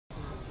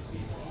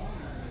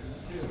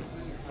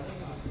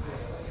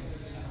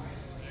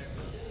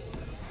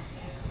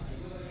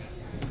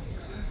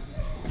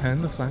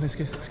And the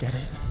Flaniscus, let's get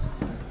it.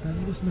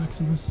 Flanicus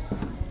Maximus,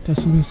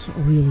 Decimus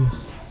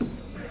Aurelius.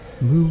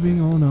 Moving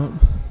on up.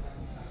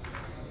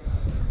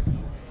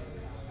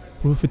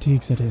 Will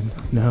fatigue set in?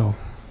 No.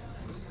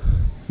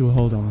 He will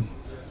hold on.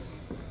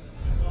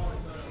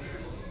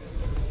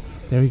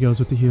 There he goes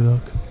with the heel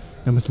hook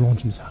and must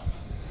launch himself.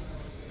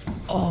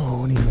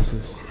 Oh, and he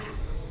misses.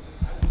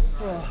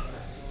 Oh,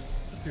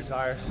 just too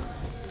tired.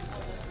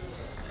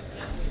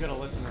 You gotta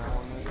listen to that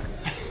one.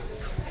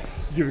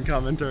 Giving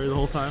commentary the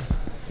whole time.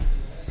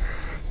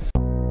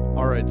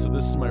 Alright, so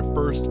this is my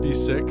first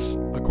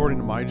V6 according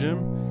to my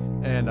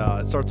gym, and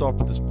it starts off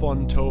with this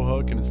fun toe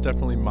hook, and it's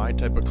definitely my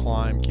type of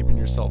climb, keeping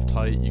yourself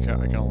tight. I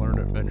kind of learned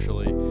it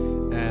eventually,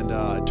 and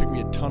it took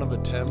me a ton of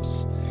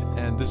attempts,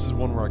 and this is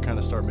one where I kind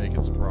of start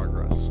making some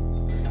progress.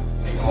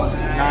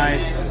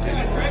 Nice.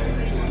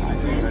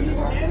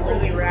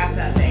 Really wrap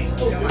that thing. I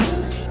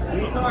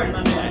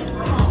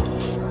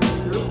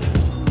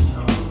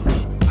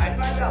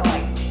find that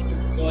like.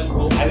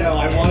 I know,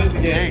 I wanted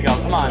to get. There you go,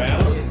 come on.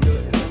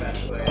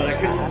 But I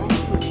couldn't.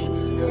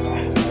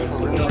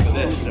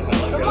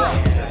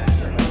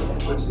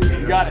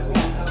 You got it.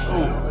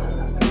 Ooh.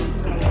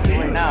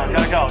 Wait, now,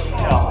 gotta go. Just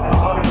go.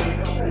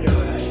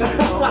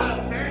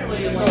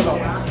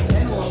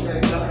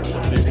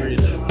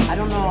 I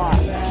don't know why.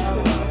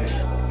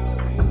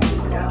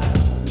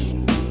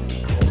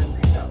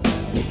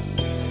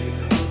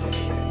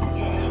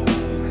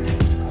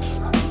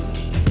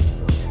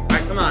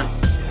 Alright, come on.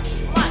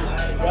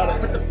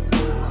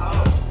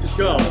 Just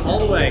go, all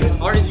the way,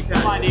 hard as you can.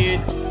 Come on,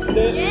 dude.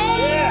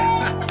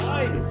 Yeah!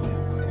 Nice!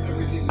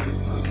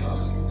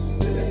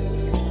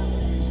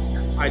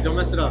 Alright, don't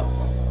mess it up.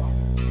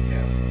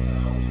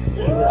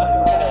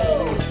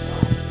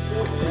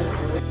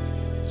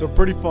 So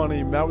pretty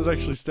funny, Matt was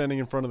actually standing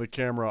in front of the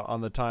camera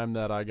on the time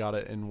that I got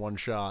it in one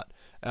shot,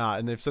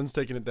 and they've since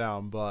taken it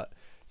down, but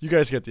you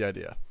guys get the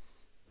idea.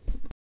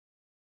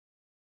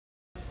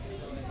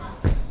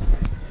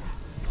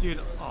 Dude,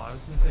 oh, I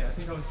was gonna say, I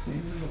think I was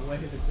standing in the way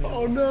of the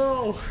Oh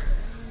no!